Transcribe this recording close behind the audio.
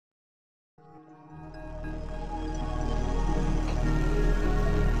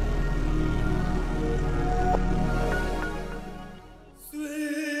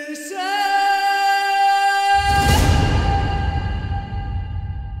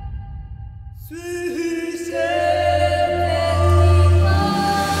Welcome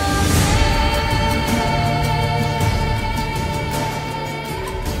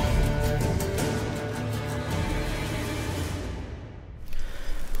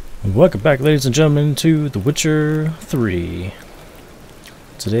back, ladies and gentlemen, to The Witcher 3.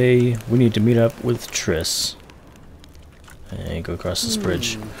 Today, we need to meet up with Triss. And go across this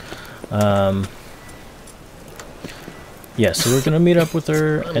bridge. Yeah, so we're going to meet up with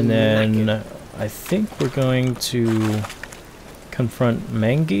her, and then I think we're going to confront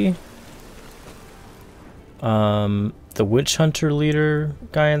Menge. The witch hunter leader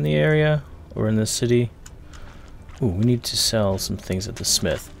guy in the area, or in the city. Ooh, we need to sell some things at the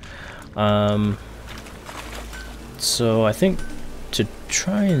smith. So I think to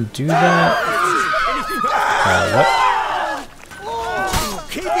try and do that. What?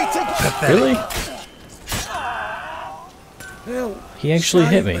 Really? He actually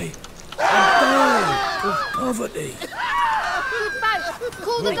hit me.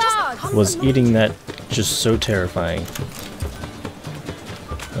 Was eating that just so terrifying?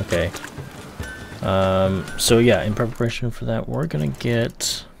 Okay. So yeah, in preparation for that, we're gonna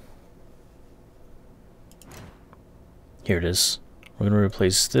get. Here it is. We're going to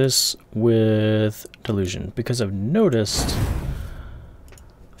replace this with Delusion, because I've noticed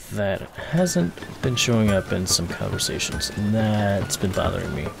that it hasn't been showing up in some conversations, and that's been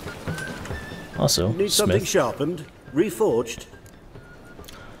bothering me. Also, need something sharpened, reforged.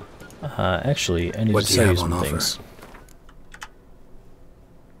 Actually, I need to sell you some things.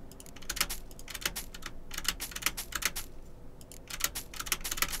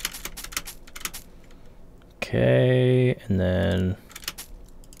 Okay, and then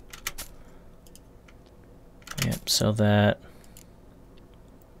yep, sell that.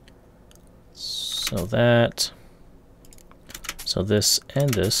 Sell that. Sell this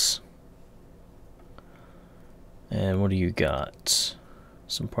and this. And what do you got?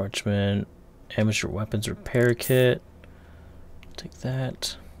 Some parchment, amateur weapons repair kit. Take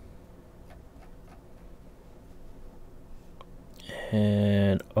that.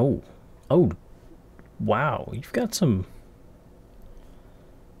 And oh. Wow, you've got some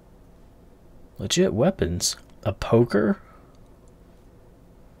legit weapons. A poker?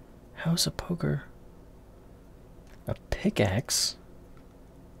 How's a poker? A pickaxe?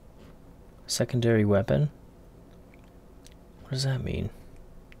 Secondary weapon? What does that mean?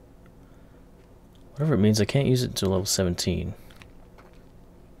 Whatever it means, I can't use it until level 17.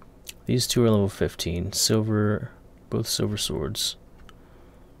 These two are level 15. Silver, both silver swords.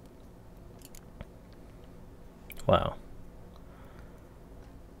 Wow.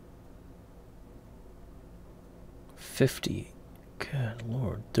 50. Good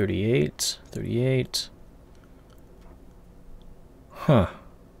lord. 38. 38. Huh.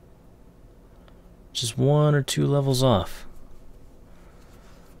 Just 1 or 2 levels off.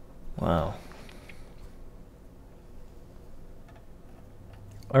 Wow.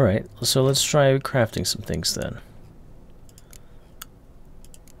 Alright, so let's try crafting some things then.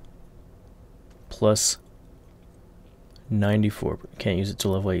 Plus 94, can't use it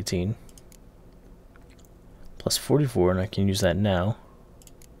till level 18. Plus 44, and I can use that now.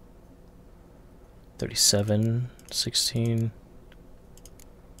 37, 16.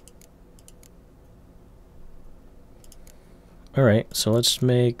 Alright, so let's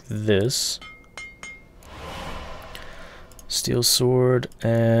make this. Steel sword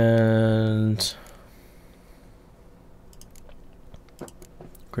and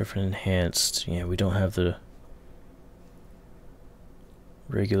Griffin enhanced. Yeah, we don't have the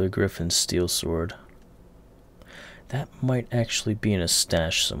regular Griffin steel sword. That might actually be in a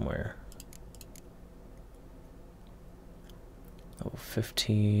stash somewhere. Level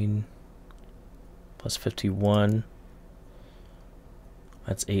 15 plus 51.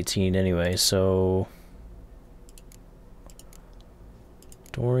 That's 18 anyway, so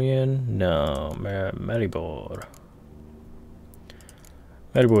Dorian? No, Maribor.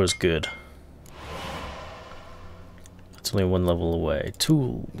 Maribor is good. It's only 1 level away.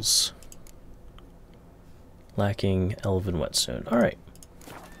 Tools. Lacking Elven Whetstone. Alright.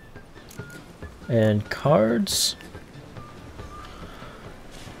 And cards.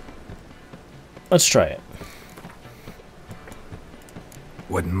 Let's try it.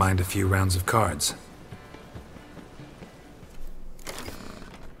 Wouldn't mind a few rounds of cards.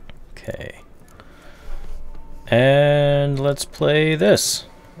 Okay. And let's play this.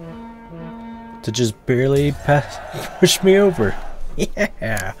 To just barely push me over.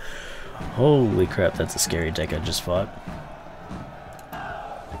 Yeah. Holy crap, that's a scary deck I just fought.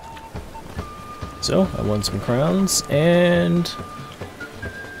 So, I won some crowns and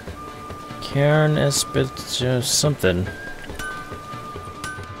Cairn Espit something.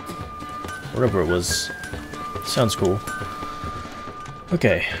 Whatever it was. Sounds cool.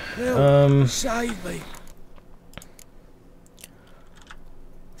 Okay. Save me.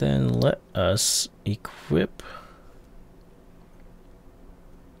 Then let us equip.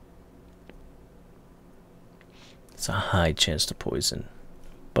 It's a high chance to poison.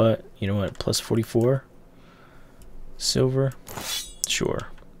 But, you know what? Plus 44. Silver. Sure.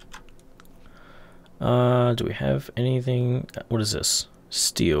 Do we have anything? What is this?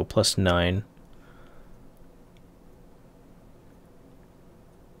 Steel. Plus 9.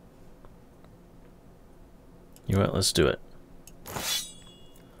 You know what? Let's do it.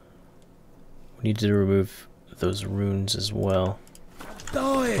 We need to remove those runes as well.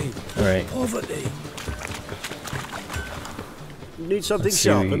 Dying. Alright. Poverty. Need something Let's see.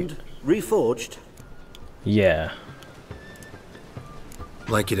 sharpened? Reforged? Yeah.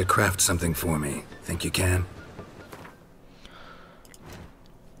 Like you to craft something for me. Think you can?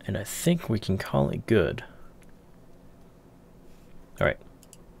 And I think we can call it good. Alright.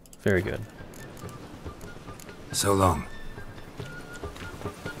 Very good. So long.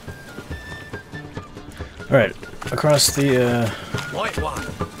 Alright. Across the, White one.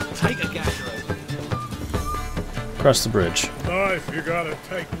 Take a gash rope. across the bridge. Life, you gotta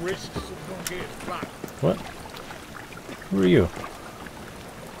take risks and don't get flat. What? Who are you?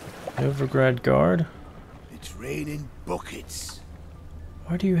 Novigrad Guard? It's raining buckets.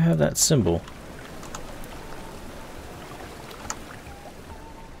 Why do you have that symbol?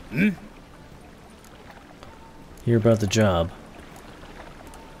 Hear about the job.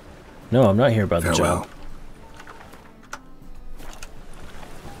 No, I'm not here about the Farewell. job.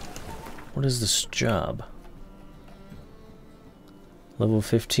 What is this job? Level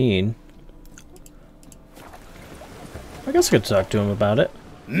 15. I guess I could talk to him about it.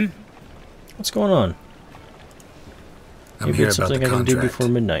 What's going on? I'm Maybe here it's about the something I can do contract.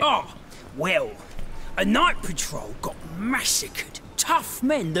 before midnight. Oh, well, a night patrol got massacred. Tough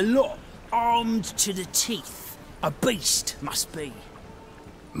men, the lot, armed to the teeth. A beast, must be.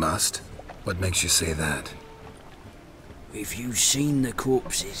 Must? What makes you say that? If you've seen the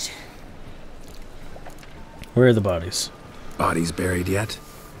corpses. Where are the bodies? Bodies buried yet?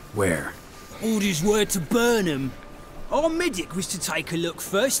 Where? Orders were to burn 'em. Our medic was to take a look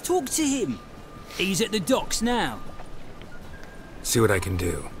first, talk to him. He's at the docks now. See what I can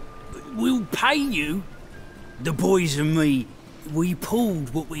do. We'll pay you. The boys and me, we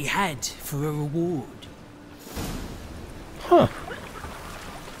pulled what we had for a reward. Huh.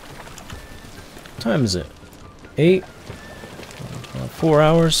 What time is it? 8? 4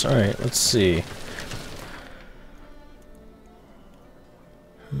 hours? Alright, let's see.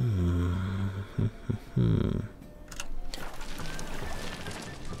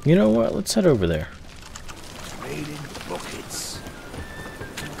 You know what? Let's head over there. Raining buckets.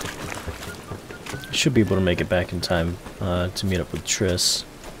 I should be able to make it back in time to meet up with Triss.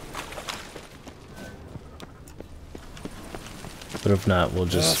 But if not, we'll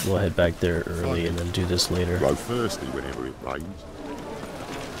head back there early and then do this later. Grow thirsty whenever it rains.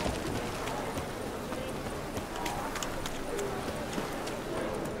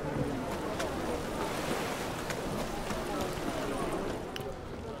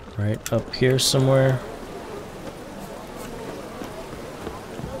 Right up here somewhere.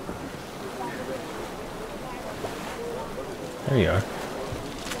 There you are.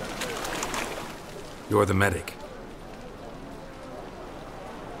 You're the medic.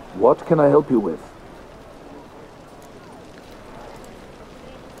 What can I help you with?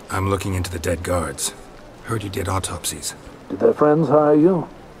 I'm looking into the dead guards. Heard you did autopsies. Did their friends hire you?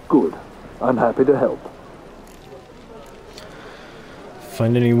 Good. I'm happy to help.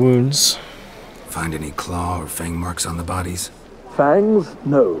 Find any wounds? Find any claw or fang marks on the bodies? Fangs?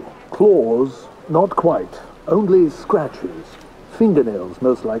 No. Claws? Not quite. Only scratches. Fingernails,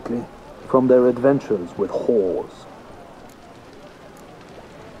 most likely. From their adventures with whores.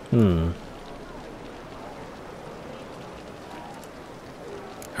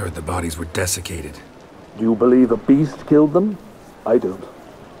 Heard the bodies were desiccated. Do you believe a beast killed them? I don't.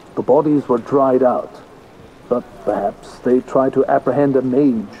 The bodies were dried out. But perhaps they tried to apprehend a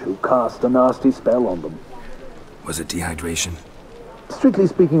mage who cast a nasty spell on them. Was it dehydration? Strictly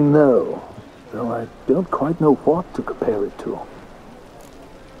speaking, no. Though I don't quite know what to compare it to.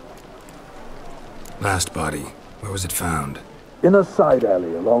 Last body. Where was it found? In a side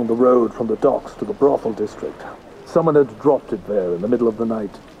alley along the road from the docks to the brothel district. Someone had dropped it there in the middle of the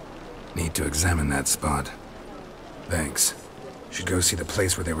night. Need to examine that spot. Thanks. Should go see the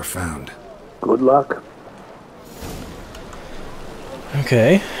place where they were found. Good luck.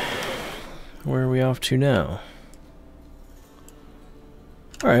 Okay. Where are we off to now?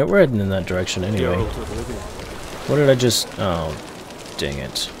 Alright, we're heading in that direction anyway. Geralt of Rivia. What did I just... Oh, dang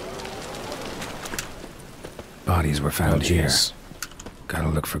it. Bodies were Oh, found here. jeez. Gotta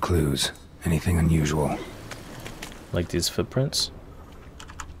look for clues. Anything unusual. Like these footprints?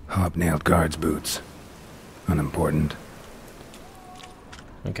 Hobnailed guards' boots. Unimportant.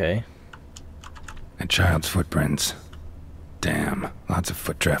 Okay. A child's footprints. Damn, lots of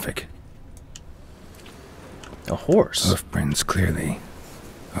foot traffic. A horse. Hoofprints, clearly.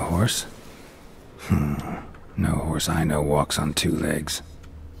 A horse? No horse I know walks on two legs.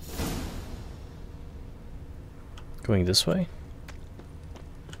 Going this way?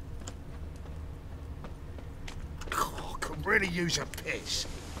 Oh, I could really use a piss,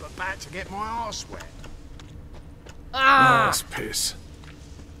 but about to get my arse wet. Arse piss.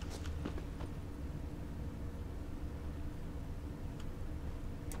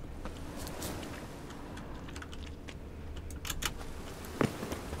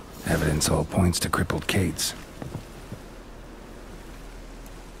 Evidence all points to crippled Kate's.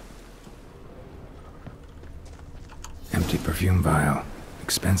 Empty perfume vial.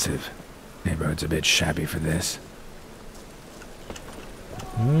 Expensive. Neighborhood's a bit shabby for this.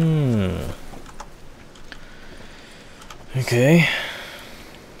 Okay.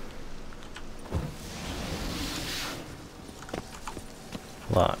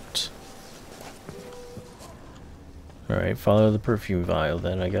 Locked. Alright, follow the perfume vial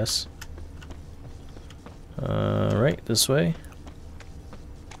then, I guess. Right, this way.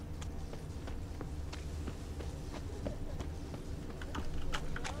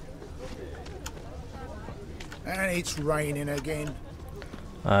 And it's raining again.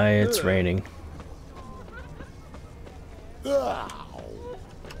 Aye, it's raining.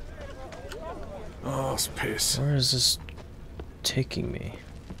 Arse piss. Where is this taking me?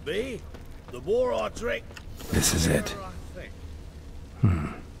 Me? The more I drink, This is it. the more I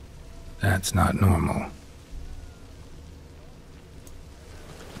think. That's not normal.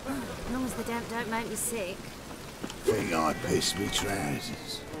 As long as the damp don't make me sick. Think I pissed me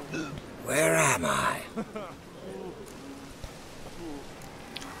trousers. Where am I?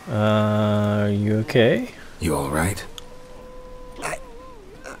 You okay? You alright?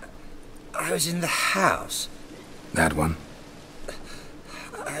 I was in the house. That one?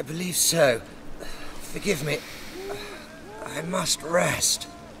 I believe so. Forgive me. I must rest.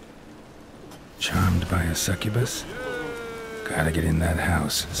 Charmed by a succubus? Gotta get in that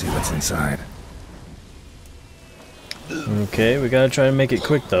house, see what's inside. Okay, we gotta try to make it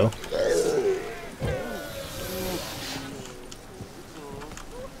quick though.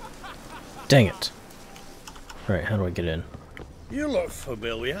 Dang it. Alright, how do I get in? You look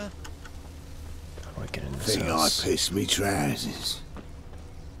familiar. How do I get in this Think I house? pissed me trousers.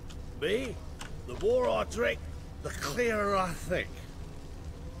 Me? The more I drink, the clearer I think.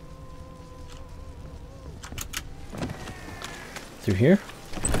 Through here?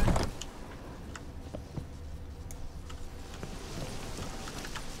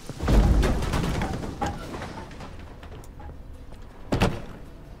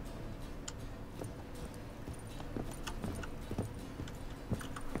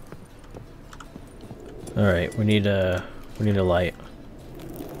 Alright, we need a light.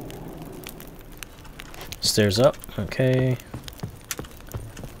 Stairs up, okay.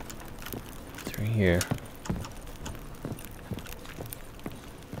 Through here.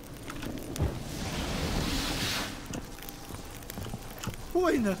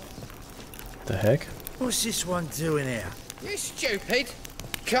 What in The heck? What's this one doing here? You stupid!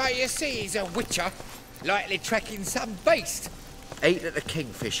 Can't you see he's a witcher? Likely tracking some beast. Eat at the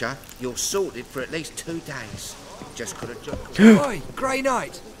Kingfisher, you're sorted for at least 2 days. Just could have jumped. Oi, Grey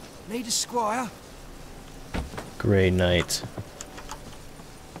Knight! Need a squire? Grey Knight.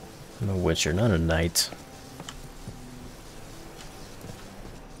 I'm a witcher, not a knight.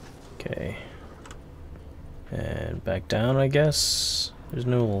 Okay. And back down, I guess. There's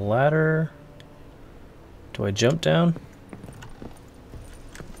no ladder. Do I jump down?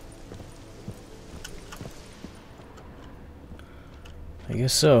 I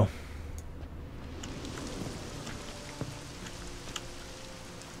guess so.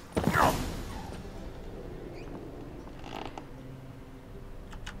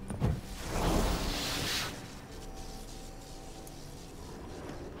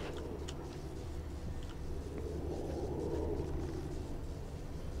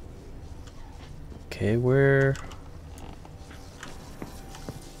 Okay, where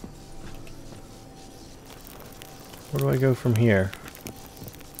do I go from here?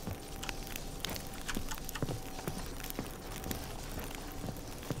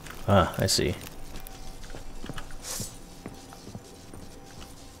 Ah, I see.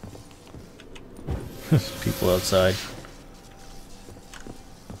 People outside.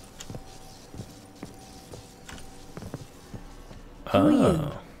 Who are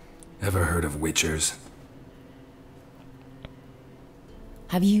you? Ever heard of witchers?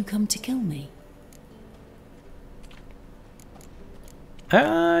 Have you come to kill me?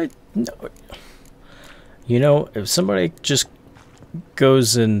 No. You know, if somebody just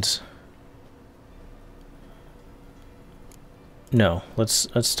goes and... No,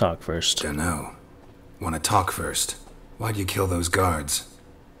 let's talk first. Dunno. Want to talk first? Why'd you kill those guards?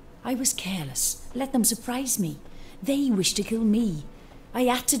 I was careless. Let them surprise me. They wished to kill me. I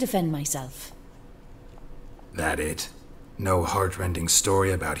had to defend myself. That it? No heart-rending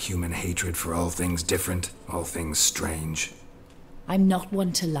story about human hatred for all things different, all things strange? I'm not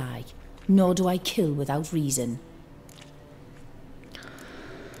one to lie, nor do I kill without reason.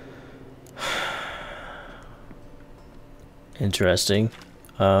 Interesting.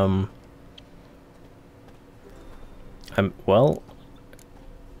 Well,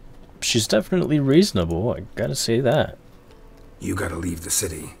 she's definitely reasonable, I gotta say that. You gotta leave the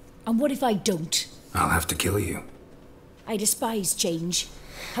city. And what if I don't? I'll have to kill you. I despise change.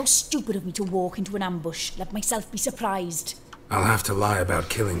 How stupid of me to walk into an ambush, let myself be surprised. I'll have to lie about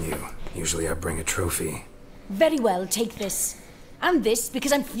killing you. Usually I bring a trophy. Very well, take this. And this,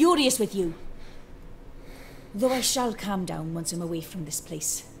 because I'm furious with you. Though I shall calm down once I'm away from this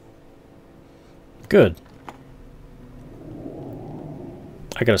place. Good.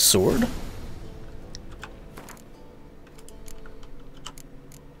 I got a sword?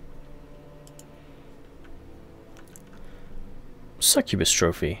 Succubus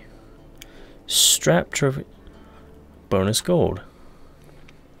trophy. Strap trophy. Bonus gold.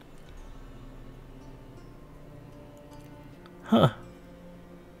 Huh.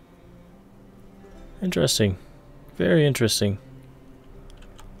 Interesting. Very interesting.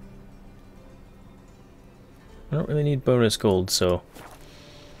 I don't really need bonus gold, so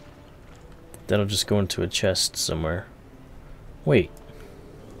that'll just go into a chest somewhere. Wait.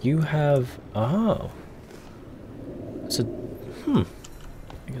 You have... Oh. It's a...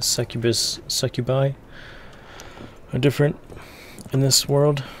 I guess succubi are different in this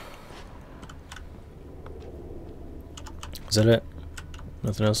world. Is that it?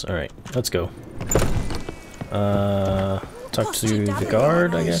 Nothing else? Alright, let's go. Talk to the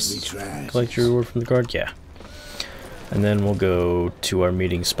guard, I guess? Collect your reward from the guard? Yeah. And then we'll go to our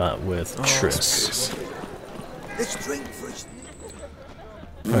meeting spot with Triss.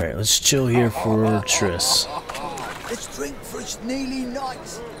 Alright, let's chill here for Triss. Let's drink for it's nearly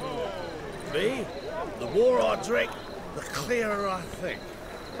night. Me? The more I drink, the clearer I think.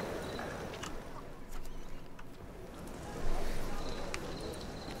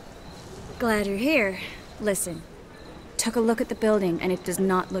 Glad you're here. Listen, took a look at the building and it does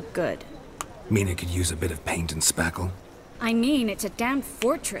not look good. Mean it could use a bit of paint and spackle? I mean, it's a damn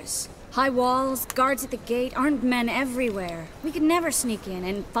fortress. High walls, guards at the gate, armed men everywhere. We could never sneak in,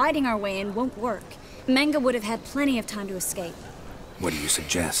 and fighting our way in won't work. Menge would have had plenty of time to escape. What do you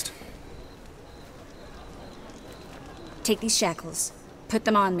suggest? Take these shackles. Put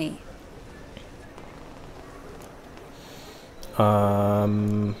them on me.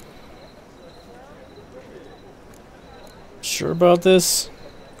 Sure about this?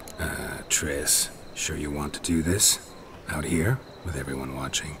 Triss, sure you want to do this? Out here, with everyone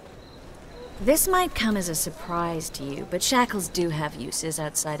watching? This might come as a surprise to you, but shackles do have uses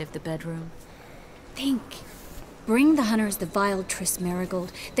outside of the bedroom. Think. Bring the hunters the vile Triss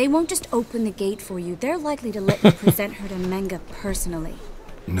Marigold. They won't just open the gate for you. They're likely to let you present her to Menge personally.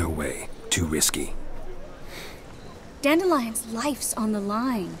 No way. Too risky. Dandelion's life's on the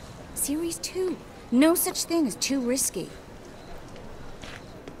line. Ciri's too. No such thing as too risky.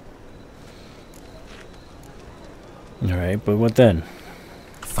 Alright, but what then?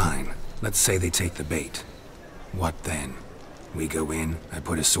 Fine. Let's say they take the bait. What then? We go in, I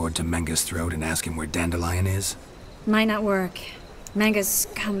put a sword to Menge's throat and ask him where Dandelion is? Might not work. Menge's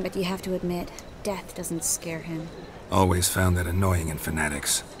scum, but you have to admit, death doesn't scare him. Always found that annoying in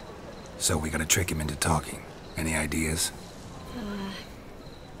fanatics. So we gotta trick him into talking. Any ideas?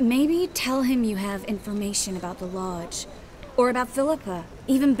 Maybe tell him you have information about the lodge. Or about Philippa.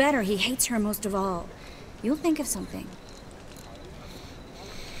 Even better, he hates her most of all. You'll think of something.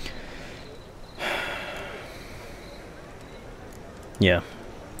 Yeah.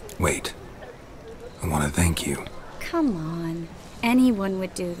 Wait. I want to thank you. Come on. Anyone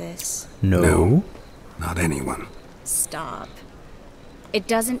would do this. No. Not anyone. Stop. It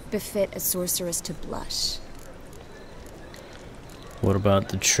doesn't befit a sorceress to blush. What about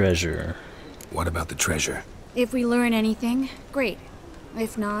the treasure? What about the treasure? If we learn anything, great.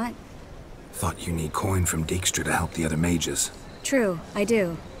 If not... Thought you need coin from Dijkstra to help the other mages. True, I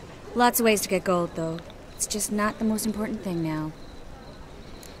do. Lots of ways to get gold, though. It's just not the most important thing now.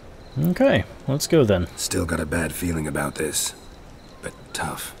 Okay, let's go then. Still got a bad feeling about this. But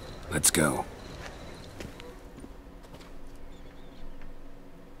tough. Let's go.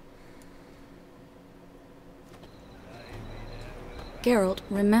 Geralt,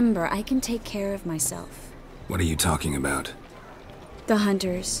 remember, I can take care of myself. What are you talking about? The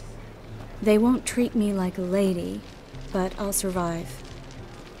hunters. They won't treat me like a lady, but I'll survive.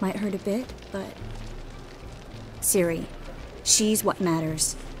 Might hurt a bit, but... Ciri, she's what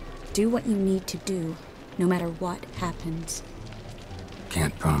matters. Do what you need to do, no matter what happens.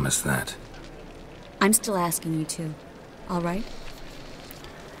 Can't promise that. I'm still asking you to. All right?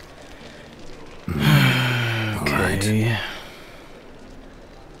 All right.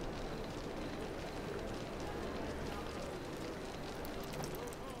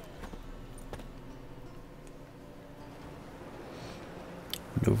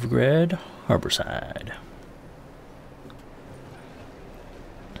 Novigrad, Harborside.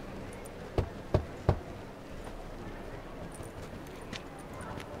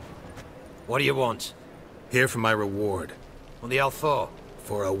 What do you want? Here for my reward. What the hell for?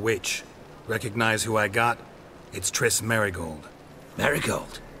 For a witch. Recognize who I got? It's Triss Merigold.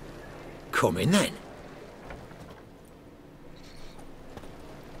 Merigold? Come in then.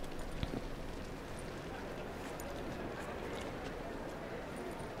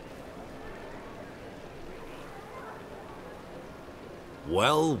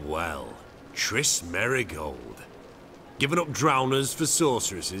 Well, well. Triss Merigold. Giving up drowners for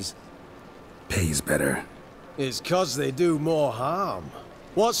sorceresses? Pays better. It's 'cause they do more harm.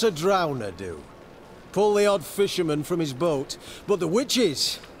 What's a drowner do? Pull the odd fisherman from his boat. But the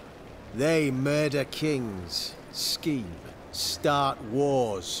witches, they murder kings, scheme, start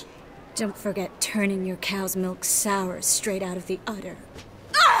wars. Don't forget turning your cow's milk sour straight out of the udder.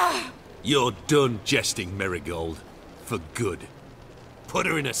 You're done jesting, Merigold. For good. Put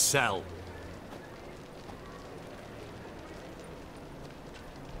her in a cell.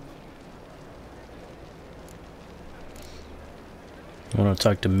 I want to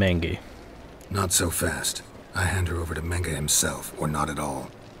talk to Menge. Not so fast. I hand her over to Menge himself, or not at all.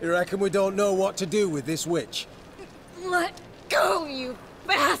 You reckon we don't know what to do with this witch? Let go, you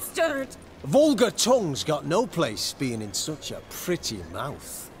bastard! Vulgar tongue's got no place being in such a pretty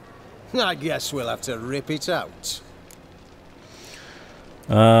mouth. I guess we'll have to rip it out.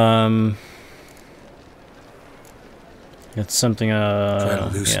 It's something, Try to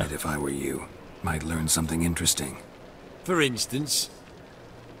loosen yeah. it if I were you. Might learn something interesting. For instance?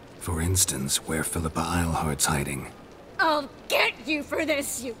 For instance, where Philippa Eilhart's hiding. I'll get you for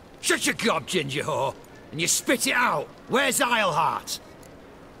this, you... Shut your gob, ginger whore, and you spit it out. Where's Eilhart?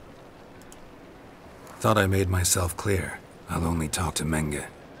 Thought I made myself clear. I'll only talk to Menge.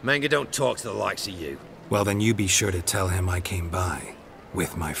 Menge don't talk to the likes of you. Well, then you be sure to tell him I came by.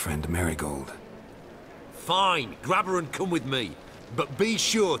 With my friend Merigold. Fine, grab her and come with me. But be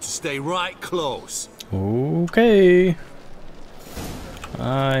sure to stay right close. Okay.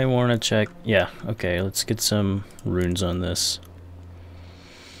 I want to check. Yeah, okay, let's get some runes on this.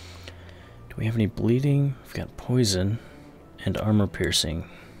 Do we have any bleeding? We've got poison and armor piercing.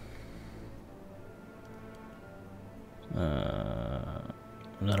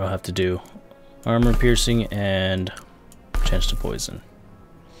 That'll have to do. Armor piercing and chance to poison.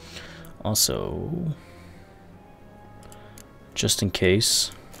 Also, just in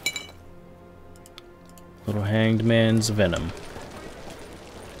case, little hanged man's venom.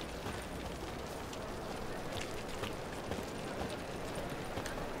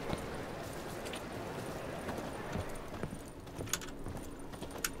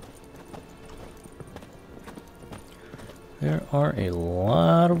 There are a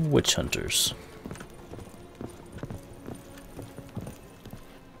lot of witch hunters.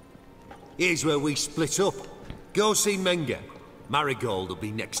 Here's where we split up. Go see Menge. Marigold will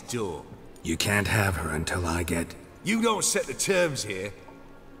be next door. You can't have her until I get... You don't set the terms here.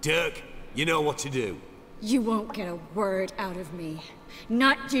 Dirk, you know what to do. You won't get a word out of me.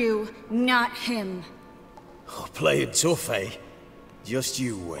 Not you, not him. Oh, playing tough, eh? Just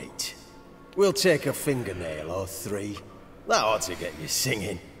you wait. We'll take a fingernail or three. That ought to get you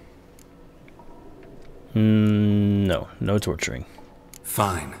singing. No, no torturing.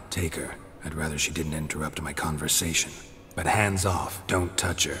 Fine, take her. I'd rather she didn't interrupt my conversation. But hands off, don't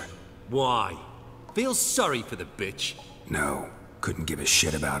touch her. Why? Feel sorry for the bitch? No, couldn't give a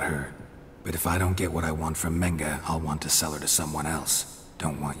shit about her. But if I don't get what I want from Menge, I'll want to sell her to someone else.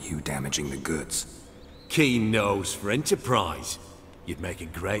 Don't want you damaging the goods. Keen nose for enterprise. You'd make a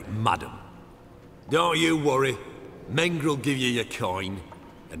great madam. Don't you worry. Menge will give you your coin,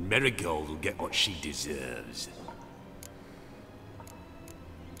 and Marigold will get what she deserves.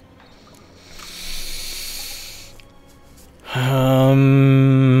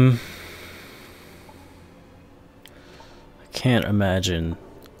 I can't imagine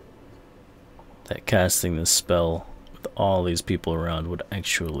that casting this spell with all these people around would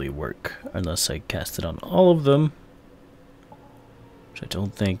actually work unless I cast it on all of them, which I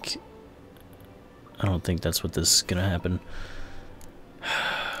don't think that's what this is gonna happen.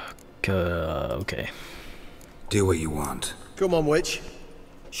 Okay. Do what you want. Come on, witch.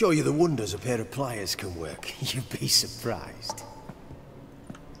 Show you the wonders a pair of pliers can work. You'd be surprised.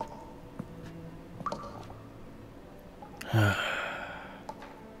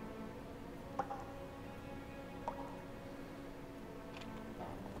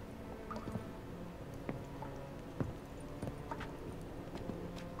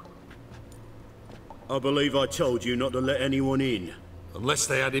 I believe I told you not to let anyone in. Unless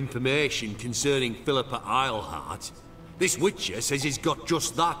they had information concerning Philippa Eilhart. This Witcher says he's got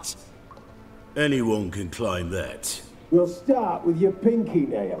just that. Anyone can claim that. We'll start with your pinky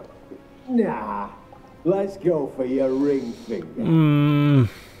nail. Nah, let's go for your ring finger.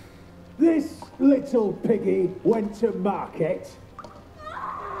 This little piggy went to market.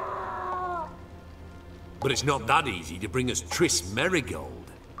 But it's not that easy to bring us Triss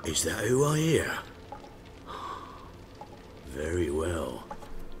Marigold. Is that who I hear? Very well.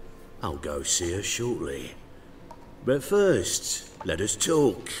 I'll go see her shortly. But first, let us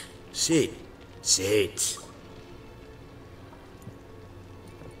talk. Sit. Sit.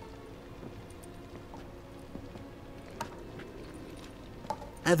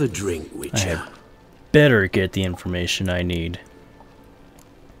 Have a drink, Witcher. I better get the information I need.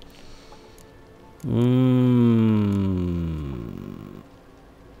 Not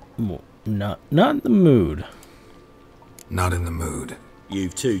in the mood. Not in the mood.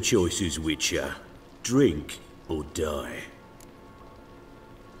 You've two choices, Witcher. Drink or die.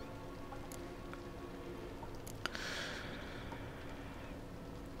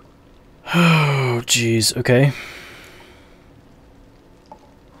 Oh, jeez. Okay.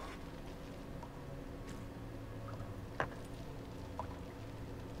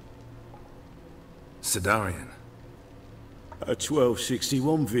 Sedarian. A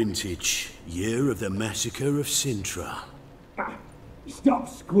 1261 vintage, year of the massacre of Sintra. Stop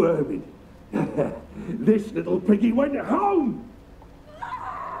squirming. This little piggy went home.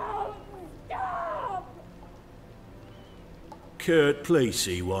 Kurt, please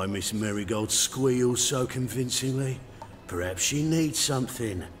see why Miss Marigold squeals so convincingly. Perhaps she needs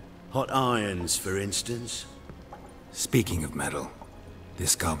something. Hot irons, for instance. Speaking of metal,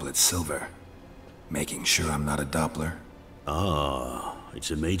 this goblet's silver. Making sure I'm not a Doppler. Ah,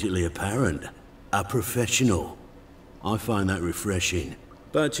 it's immediately apparent. A professional. I find that refreshing.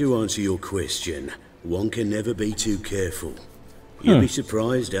 But to answer your question, one can never be too careful. You'd be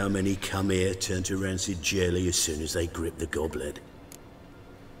surprised how many come here turn to rancid jelly as soon as they grip the goblet.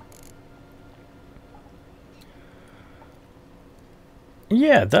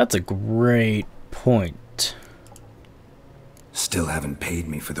 Yeah, that's a great point. Still haven't paid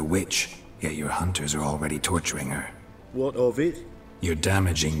me for the witch, yet your hunters are already torturing her. What of it? You're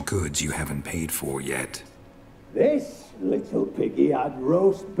damaging goods you haven't paid for yet. This little piggy had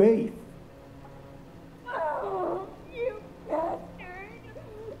roast beef. Oh, you bastard!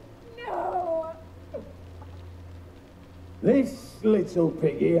 No! This little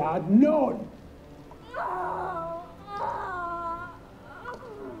piggy had none.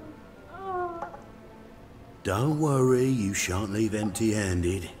 Don't worry, you shan't leave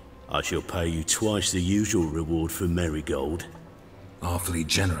empty-handed. I shall pay you twice the usual reward for Marigold. Awfully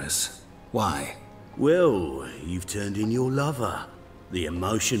generous. Why? Well, you've turned in your lover. The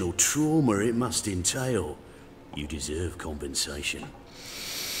emotional trauma it must entail. You deserve compensation.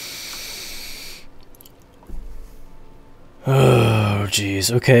 Oh,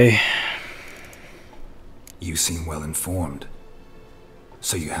 jeez. Okay. You seem well informed.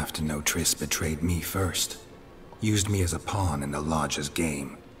 So you have to know Triss betrayed me first. Used me as a pawn in the Lodge's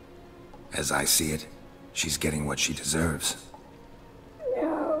game. As I see it, she's getting what she deserves.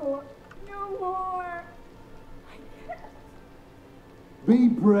 No. No more. I can't. Be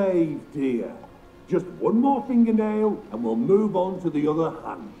brave, dear. Just one more fingernail and we'll move on to the other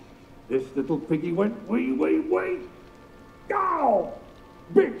hand. This little piggy went wee. Ow!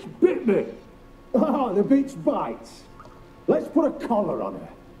 Bitch bit me. Ah, the bitch bites. Let's put a collar on her.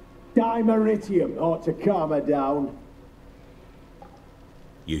 Dimeritium ought to calm her down.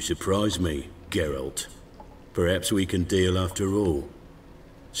 You surprise me, Geralt. Perhaps we can deal after all.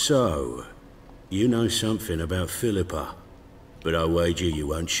 So, you know something about Philippa, but I wager you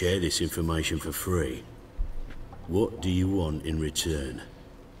won't share this information for free. What do you want in return?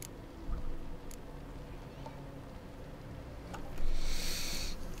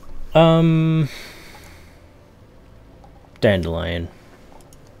 Dandelion.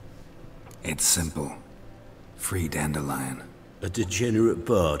 It's simple. Free Dandelion. A degenerate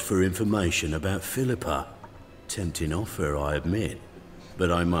bard for information about Philippa. Tempting offer, I admit,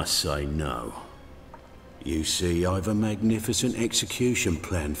 but I must say no. You see, I've a magnificent execution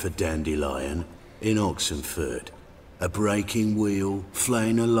plan for Dandelion in Oxenford. A breaking wheel,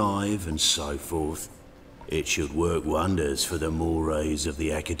 flaying alive, and so forth. It should work wonders for the mores of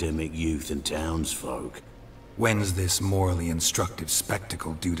the academic youth and townsfolk. When's this morally instructive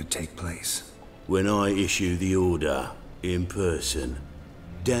spectacle due to take place? When I issue the order, in person,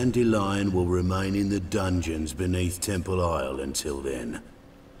 Dandelion will remain in the dungeons beneath Temple Isle until then.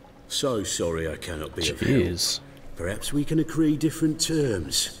 So sorry I cannot be of help. Perhaps we can agree different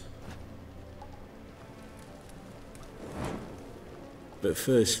terms. But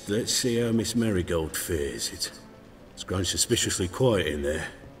first, let's see how Miss Marigold fares. It's grown suspiciously quiet in there.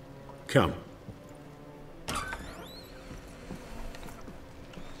 Come.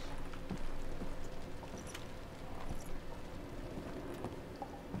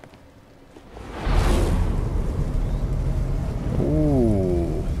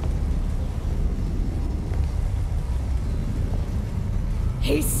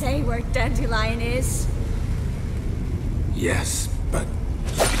 He say where Dandelion is? Yes, but...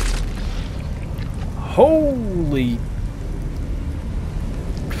 Holy...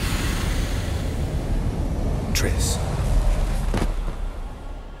 Triss.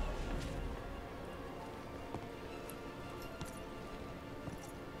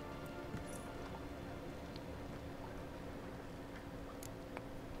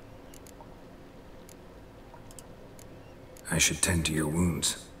 I should tend to your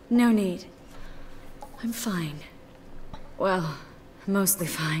wounds. No need. I'm fine. Well, mostly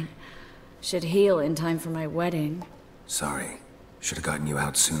fine. Should heal in time for my wedding. Sorry. Should have gotten you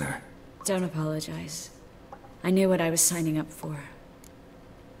out sooner. Don't apologize. I knew what I was signing up for.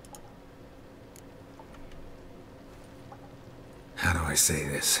 How do I say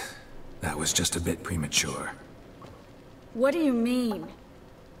this? That was just a bit premature. What do you mean?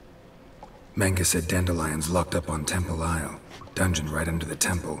 Menge said Dandelion's locked up on Temple Isle. Dungeon right under the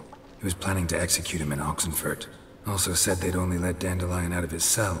temple. He was planning to execute him in Oxenford. Also said they'd only let Dandelion out of his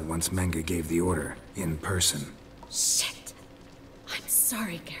cell once Menge gave the order, in person. Shit. I'm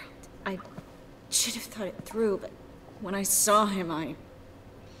sorry, Geralt. I should have thought it through, but when I saw him, I...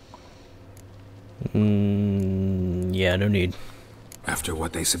 yeah, no need. After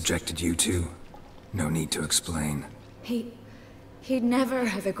what they subjected you to, no need to explain. He'd never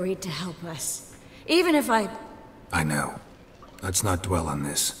have agreed to help us. Even if I know. Let's not dwell on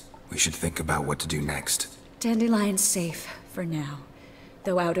this. We should think about what to do next. Dandelion's safe, for now.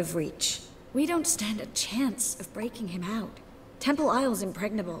 Though out of reach. We don't stand a chance of breaking him out. Temple Isle's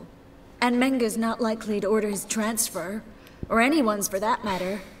impregnable. And Menge's not likely to order his transfer. Or anyone's for that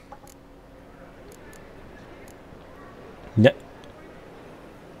matter. No.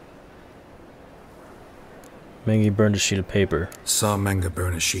 Menge burned a sheet of paper. Saw Menge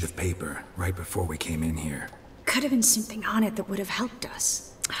burn a sheet of paper right before we came in here. Could have been something on it that would have helped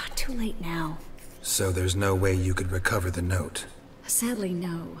us. Too late now. So there's no way you could recover the note? Sadly,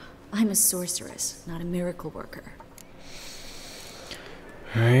 no. I'm a sorceress, not a miracle worker.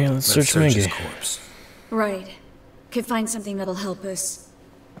 Alright, let's search Menge. His corpse. Right. Could find something that'll help us.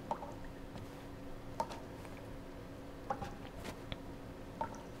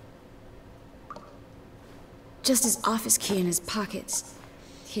 Just his office key in his pockets.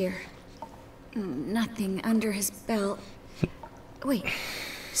 Here. Nothing under his belt. Wait,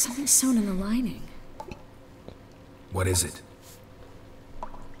 something sewn in the lining. What is it?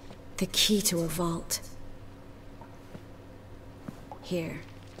 The key to a vault. Here.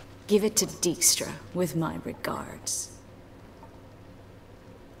 Give it to Dijkstra, with my regards.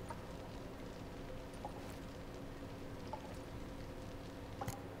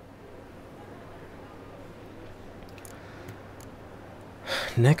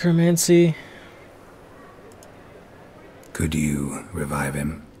 Necromancy? Could you revive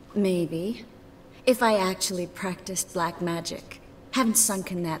him? Maybe. If I actually practiced black magic. Haven't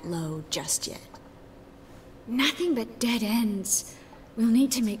sunken that low just yet. Nothing but dead ends. We'll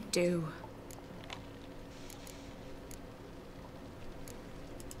need to make do.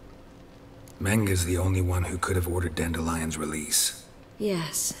 Menge's the only one who could have ordered Dandelion's release.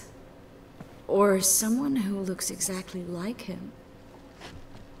 Yes. Or someone who looks exactly like him.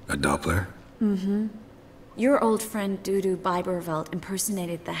 A Doppler? Mm-hmm. Your old friend Dudu Biberveld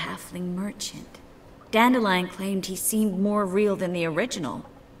impersonated the halfling merchant. Dandelion claimed he seemed more real than the original.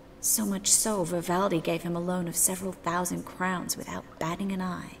 So much so, Vivaldi gave him a loan of several thousand crowns without batting an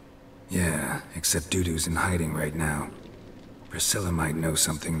eye. Yeah, except Dudu's in hiding right now. Priscilla might know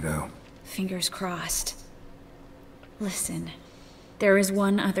something, though. Fingers crossed. Listen, there is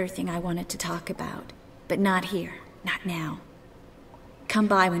one other thing I wanted to talk about, but not here, not now. Come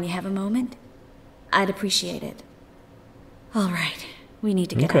by when you have a moment. I'd appreciate it. All right, we need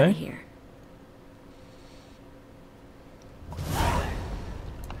to get out of here.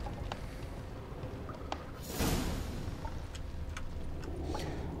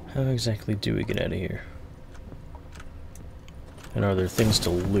 How exactly do we get out of here? And are there things to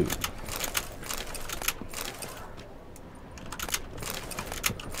loot?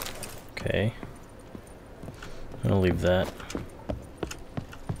 Okay. I'll leave that.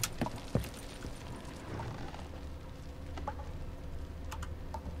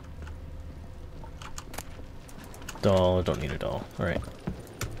 Doll, I don't need a doll. Alright.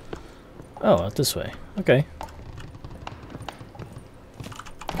 Oh, out this way. Okay.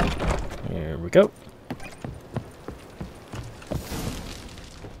 Here we go.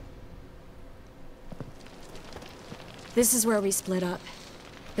 This is where we split up.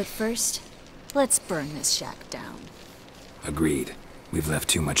 But first, let's burn this shack down. Agreed. We've left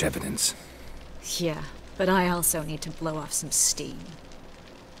too much evidence. Yeah, but I also need to blow off some steam.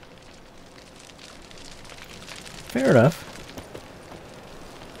 Fair enough.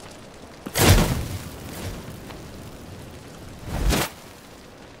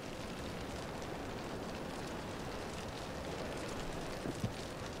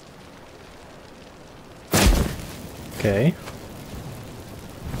 Okay.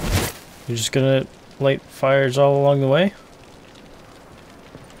 You're just gonna light fires all along the way?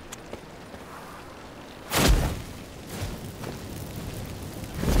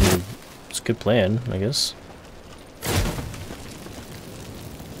 It's a good plan, I guess.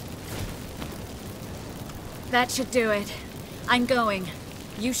 That should do it. I'm going.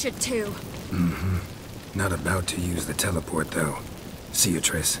 You should too. Mm-hmm. Not about to use the teleport, though. See you,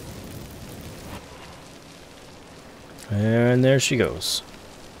 Triss. And there she goes.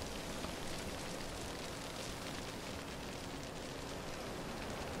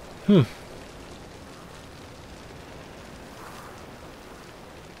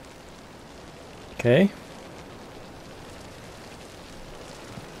 Okay.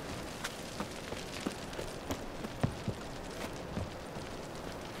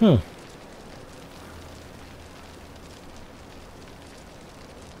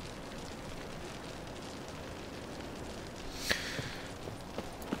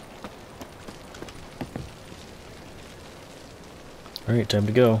 Alright, time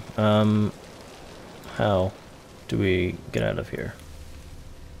to go. How do we get out of here?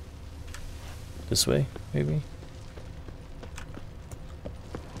 This way, maybe?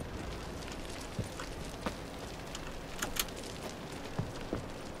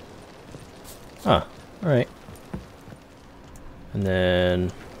 Ah, alright. And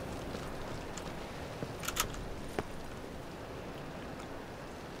then...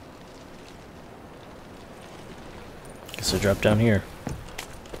 guess I drop down here.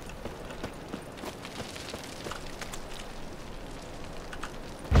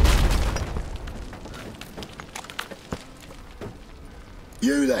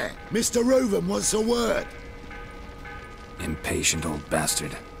 You there! Mr. Roven wants a word! Impatient old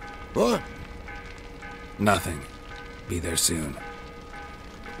bastard. What? Nothing. Be there soon.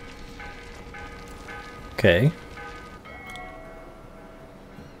 Okay.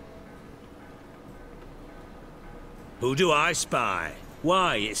 Who do I spy?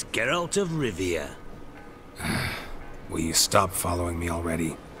 Why, it's Geralt of Rivia. Will you stop following me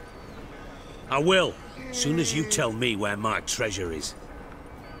already? I will, soon as you tell me where my treasure is.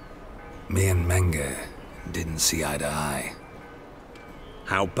 Me and Menge didn't see eye to eye.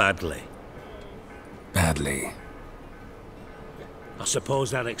 How badly? Badly. I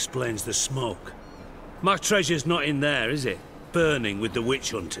suppose that explains the smoke. My treasure's not in there, is it? Burning with the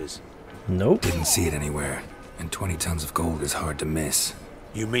witch hunters. Nope. Didn't see it anywhere. And 20 tons of gold is hard to miss.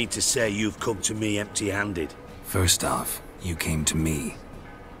 You mean to say you've come to me empty-handed? First off, you came to me.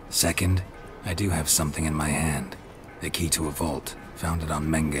 Second, I do have something in my hand. The key to a vault, found it on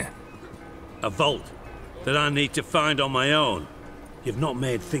Menge. A vault that I need to find on my own? You've not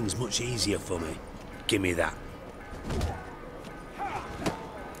made things much easier for me. Give me that.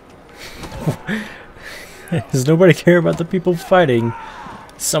 Does nobody care about the people fighting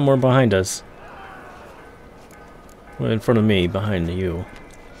somewhere behind us? Well, in front of me, behind you.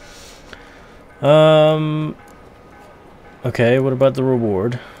 Okay, what about the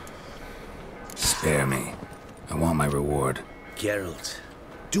reward? Spare me. I want my reward. Geralt,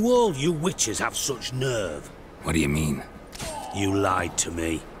 do all you witches have such nerve? What do you mean? You lied to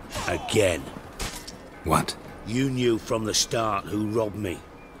me. Again. What? You knew from the start who robbed me,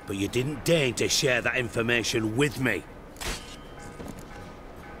 but you didn't deign to share that information with me.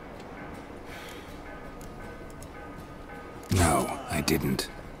 No, I didn't.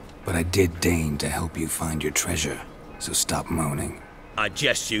 But I did deign to help you find your treasure, so stop moaning. I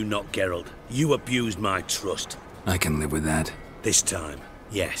jest you not, Geralt. You abused my trust. I can live with that. This time,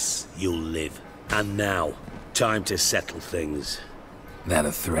 yes, you'll live. And now, time to settle things. That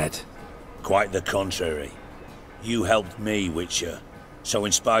a threat? Quite the contrary. You helped me, Witcher. So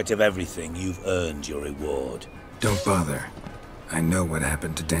in spite of everything, you've earned your reward. Don't bother. I know what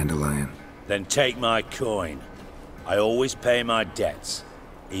happened to Dandelion. Then take my coin. I always pay my debts,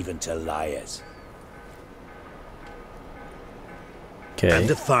 even to liars. Okay. And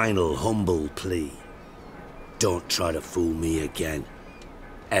a final humble plea. Don't try to fool me again.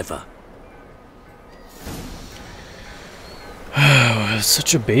 Ever.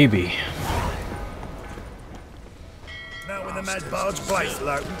 Such a baby. Now when the mad bard's place,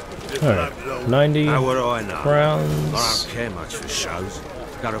 Logan. Alright, 90 How would I know? crowns. I don't care much for shows.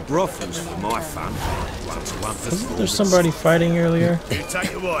 Got a brothels for my fun. One for Wasn't there somebody fighting earlier? You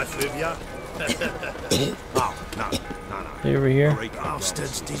take your wife with ya. Oh, no. They over here?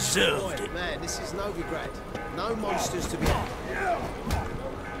 Bastards deserved it. Man, this is Novigrad. No monsters to be...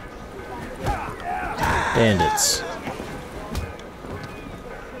 Bandits.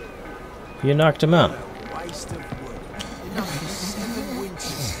 You knocked him out. Waste of wood. Enough for 7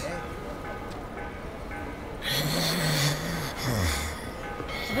 winters,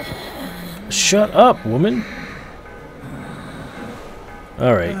 Shut up, woman.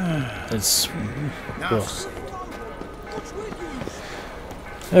 Alright. It's...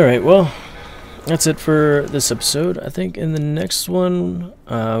 Alright, well, that's it for this episode. I think in the next one,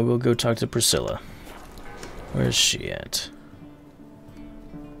 we'll go talk to Priscilla. Where's she at?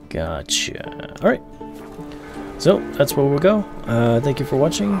 Gotcha. Alright. So, that's where we'll go. Thank you for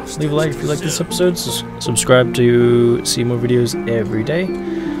watching. Leave a like if you like this episode. Subscribe to see more videos every day.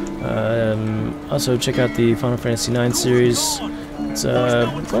 Also, check out the Final Fantasy IX series. It's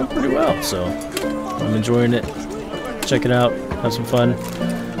going pretty well, so I'm enjoying it. Check it out. Have some fun.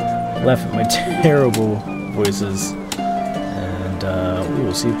 Laugh at my terrible voices. And we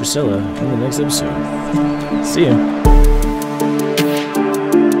will see Priscilla in the next episode. See ya.